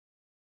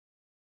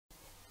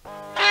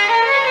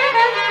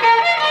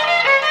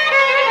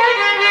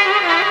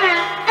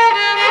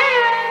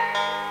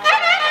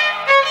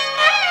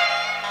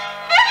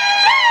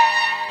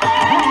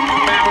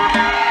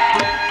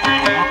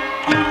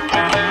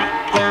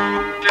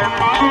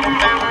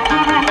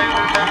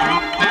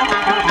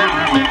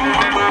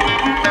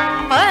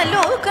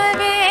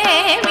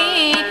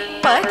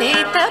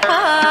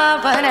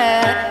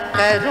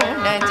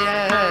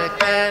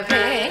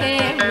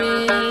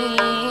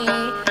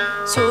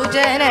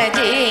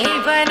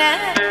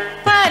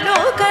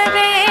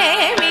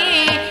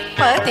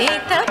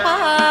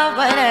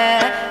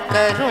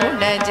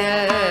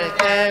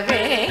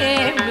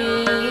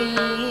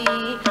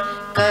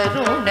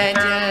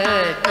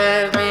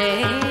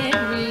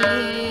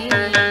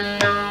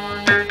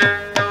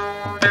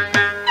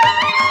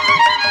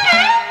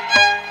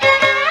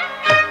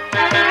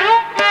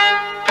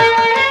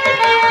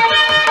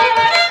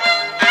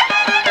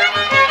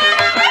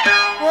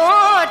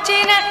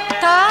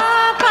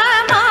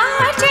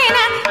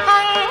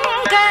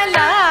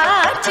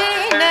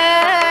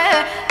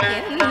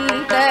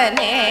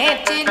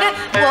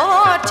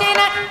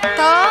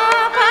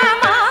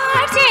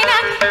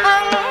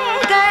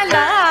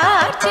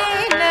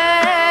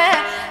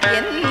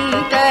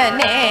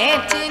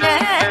నేర్చిన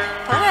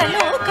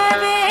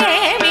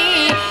పలుకవేమి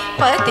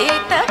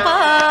పతిత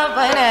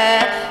పావన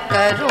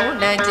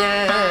కరుణ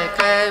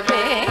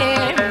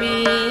జగవేమి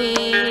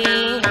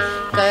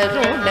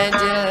కరుణ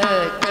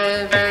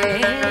జగవేమి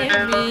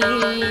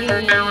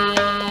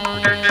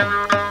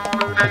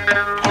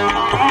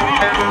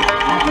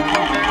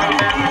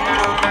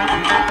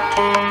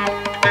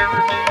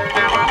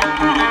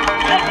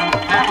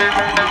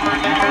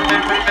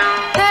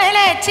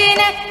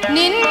తలచిన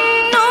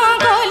నిన్ను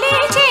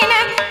కొలిచిన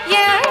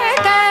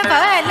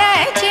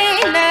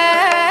ఎదవలచిన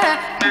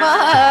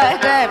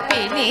బాగా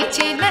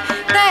పిలిచిన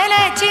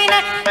తలచిన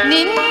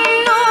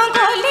నిన్ను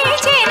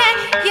కొలిచిన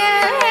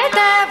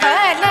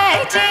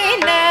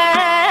ఎదవలచిన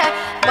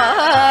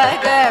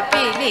బాగా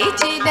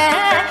పిలిచిన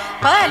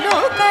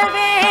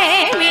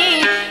పలుకవేమి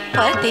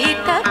పతిత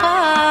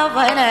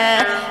పావన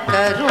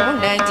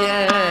కరుణ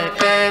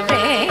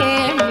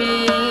జగవేమి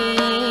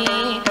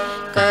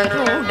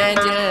కరుణ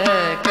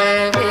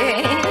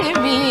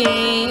జగవేమి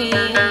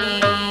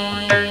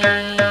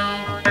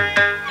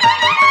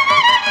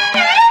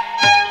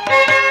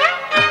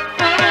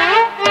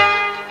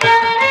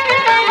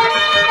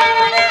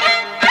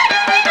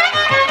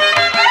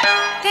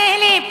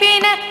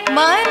తెలిపిన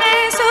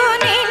మనసు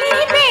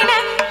నిలిపిన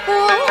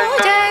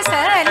పూజ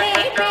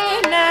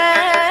సలిపిన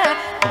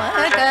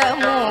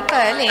మదము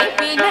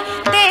కలిపిన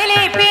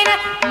తెలిపిన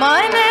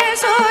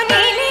మనసు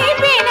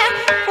నిలిపిన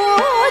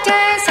పూజ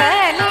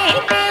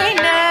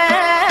సలిపిన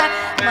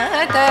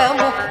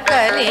మదము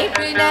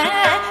కలిపిన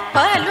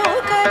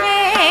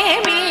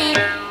పలుకవేమి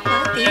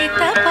పతిత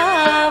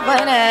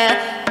పావన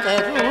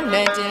కరుణ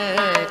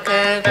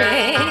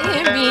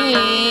జగవేమి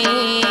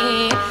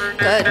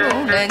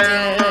కరుణ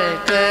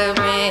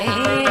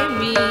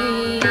జగవేమి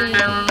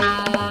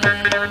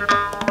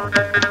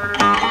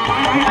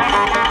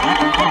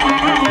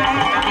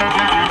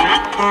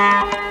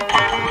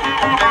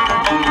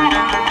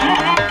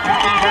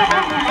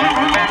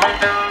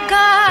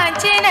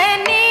గాంచిన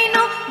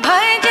నిన్ను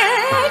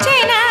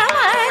భజించిన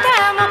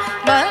మదము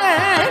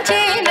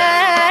వంచిన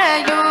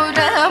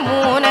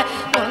యురమున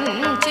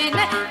ఉంచిన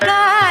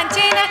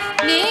గాంచిన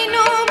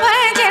నిన్ను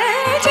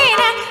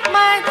భజించిన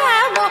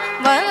మదము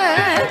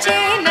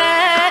వంచిన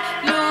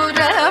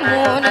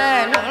యురమున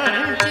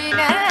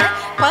నుంచిన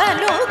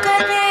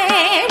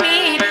పలుకవేమి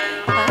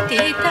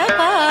పతిత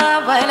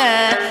పావన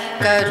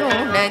కరుణ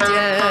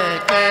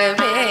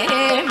జగవేమి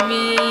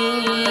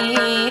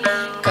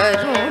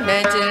కరుణ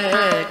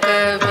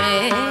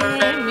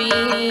జగవేమి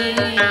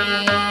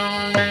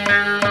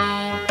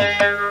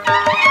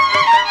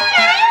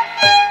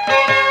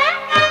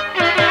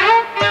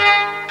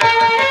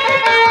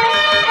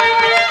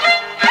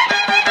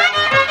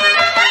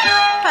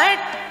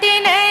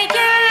పట్టిన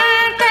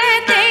ఎంత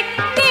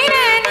తెట్టిన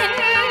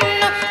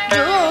నిన్ను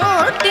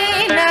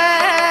జోటిన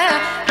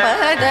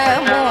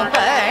పదము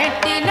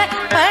పట్టిన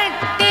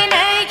పట్టిన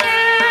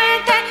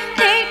ఎంత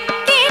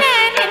తెట్టిన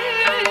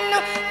నిన్ను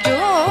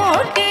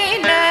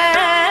జోటిన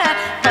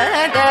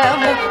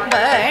పదము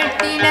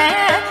పట్టిన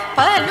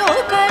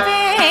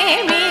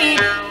పలుకవేమి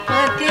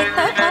పతిత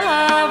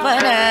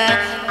పావన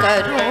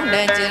కరుణ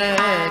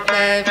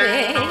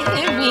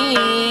జగవేమి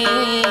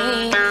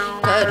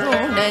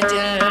కరుణ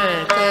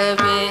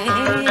జగవేమి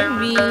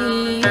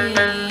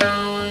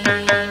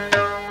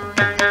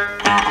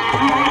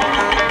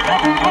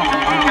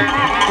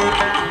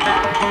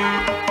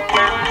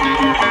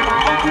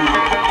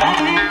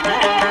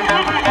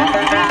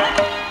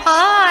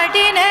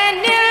ఆడిన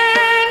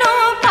నిన్ను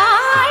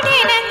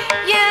పాడిన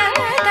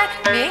ఎద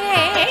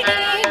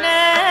వేడిన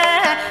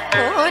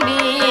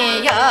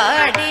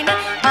కొనియాడిన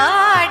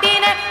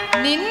ఆడిన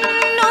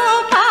నిన్ను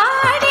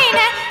పాడిన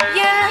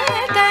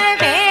ఎద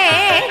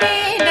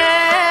వేడిన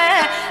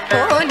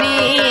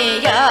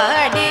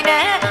కొనియాడిన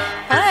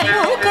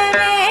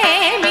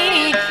పలుకవేమి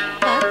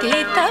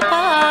పతిత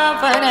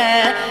పావన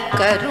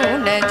కరుణ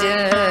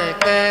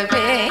జగవేమి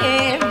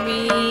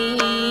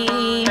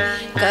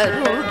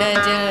కరుణ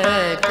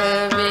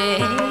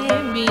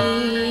జగవేమి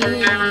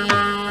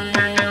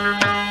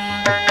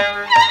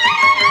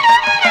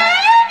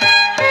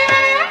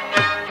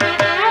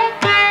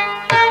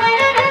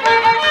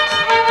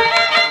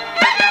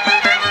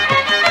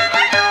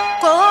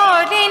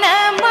కోరిన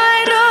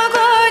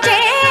మరుగు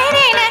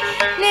చేరిన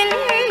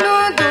నిన్ను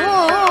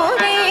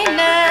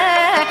దూరిన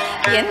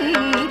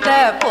ఎంత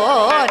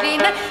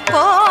పోరిన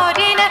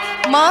కోరిన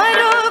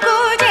మరుగు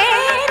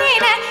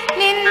చేరిన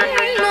నిన్ను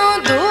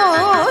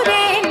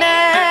దూరిన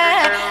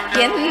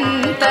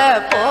ఎంత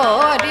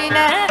పోరిన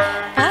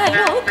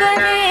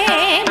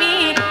పలుకవేమి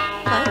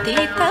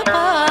పతిత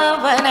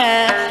పావన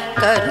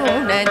కరుణ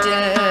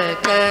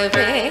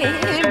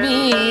జగవేమి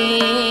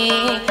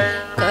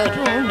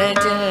కరుణ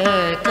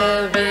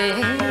జగవేమి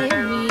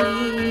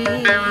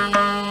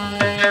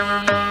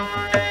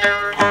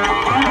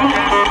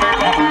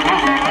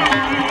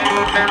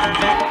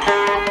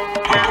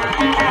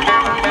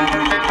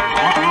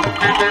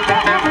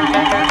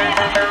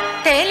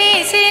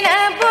తెలిసిన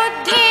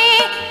బుద్ధి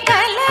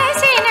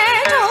కలసిన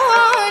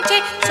జోచి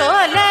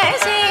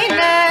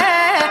సొలసిన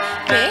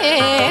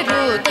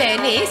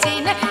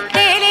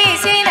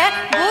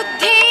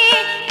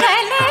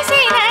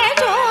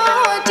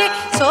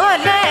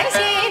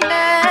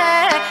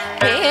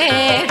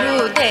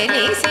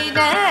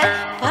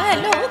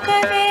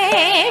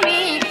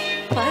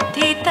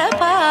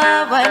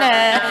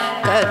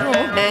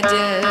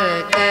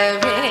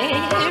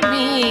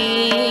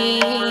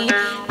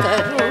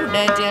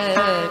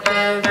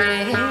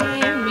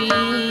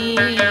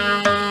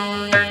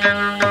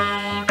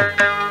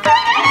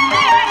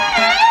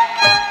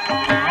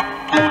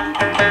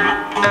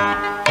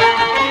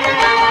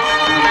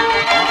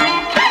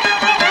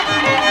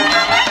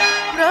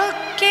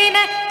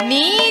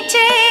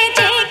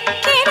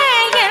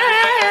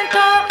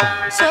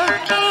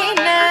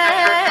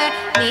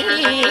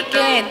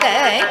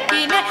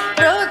ದಕ್ಕಿನ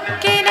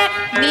ರೊಕ್ಕಿನ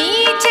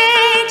ನೀಚೆ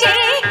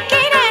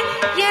ಜಿಕ್ಕಿನ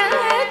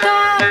ಎಲ್ತೋ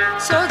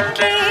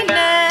ಸೊಕ್ಕಿನ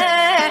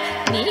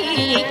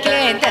ನೀಕೆ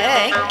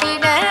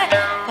ದಕ್ಕಿನ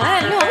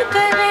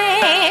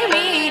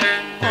ಪಲುಕವೇಮಿ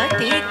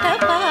ಪತಿತ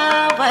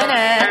ಪಾವನ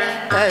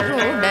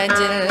ಕರುಣ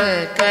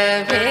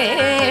ಜಲ್ಕವೇಮಿ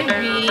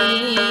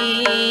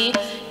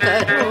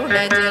ಕರುಣ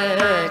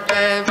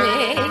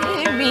ಜಲ್ಕವೇಮಿ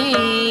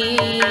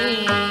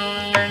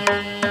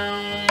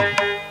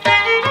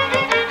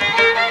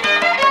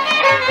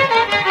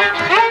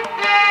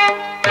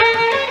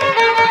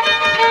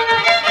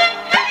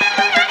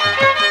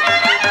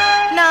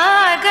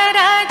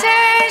ನಾಗರಾಜ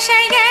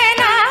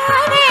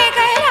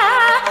ಶಯನಾವೇಗರ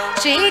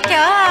ಶ್ರೀ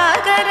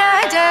ತ್ಯಾಗರಾಜನುತ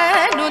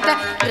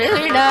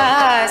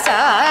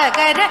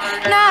ಋಣಸಾಗರ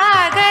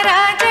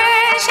ನಾಗರಾಜ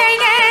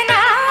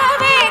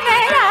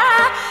ಶಯನಾವೇಗರ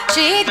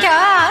ಶ್ರೀ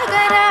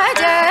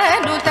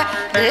ತ್ಯಾಗರಾಜನುತ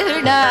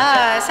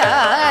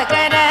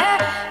ಋಣಸಾಗರ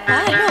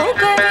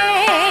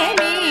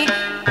ಪಲುಕವೇಮಿ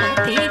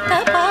ಪತಿತ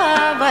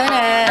ಪಾವನ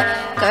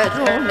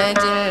ಕರುಣ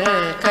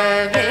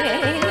ಜಲ್ಕವೇಮಿ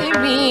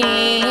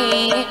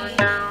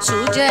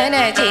ಸುಜನ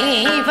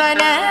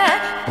ಜೀವನ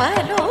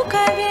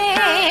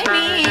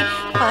ಪಲುಕವೇಮಿ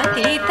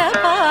ಪತಿತ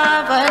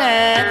ಪಾವನ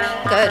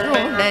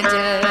ಕರುಣ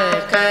ಜಲ್ಕವೇಮಿ